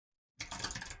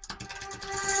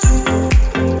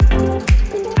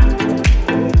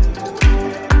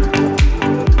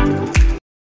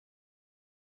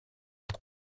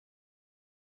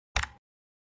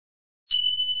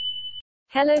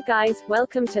Hello guys,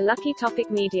 welcome to Lucky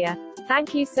Topic Media.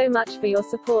 Thank you so much for your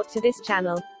support to this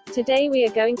channel. Today we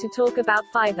are going to talk about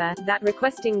Fiverr, that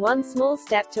requesting one small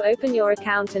step to open your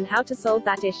account and how to solve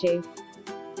that issue.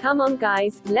 Come on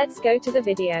guys, let's go to the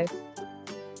video.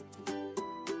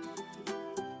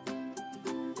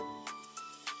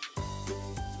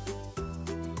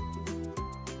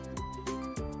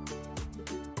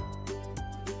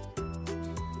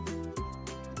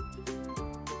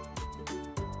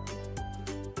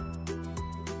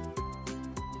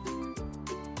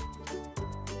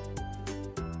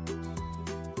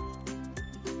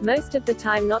 Most of the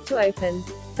time not to open.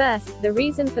 First, the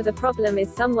reason for the problem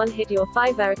is someone hit your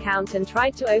Fiverr account and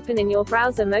tried to open in your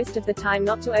browser, most of the time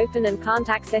not to open and can't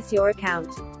access your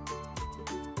account.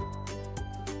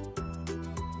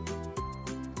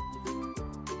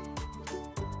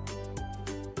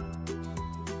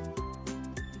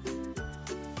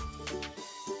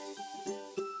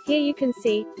 Here you can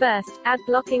see, first, ad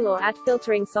blocking or ad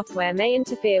filtering software may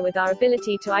interfere with our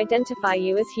ability to identify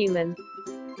you as human.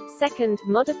 Second,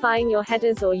 modifying your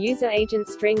headers or user agent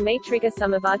string may trigger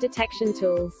some of our detection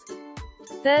tools.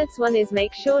 Third one is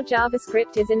make sure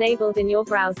JavaScript is enabled in your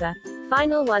browser.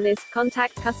 Final one is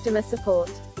contact customer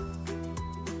support.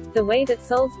 The way that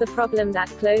solves the problem: that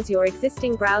close your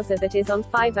existing browser that is on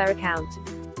Fiverr account.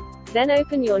 Then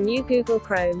open your new Google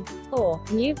Chrome or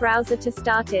new browser to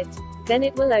start it. Then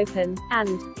it will open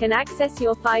and can access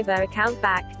your Fiverr account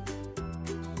back.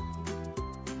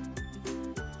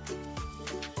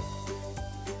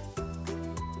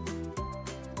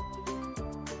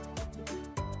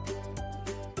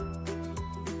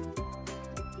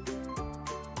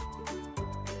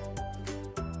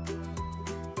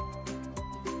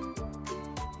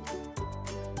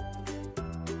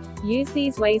 Use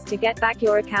these ways to get back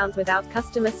your account without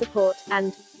customer support,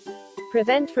 and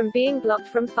prevent from being blocked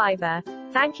from Fiverr.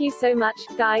 Thank you so much,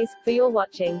 guys, for your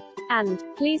watching. And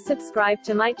please subscribe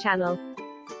to my channel.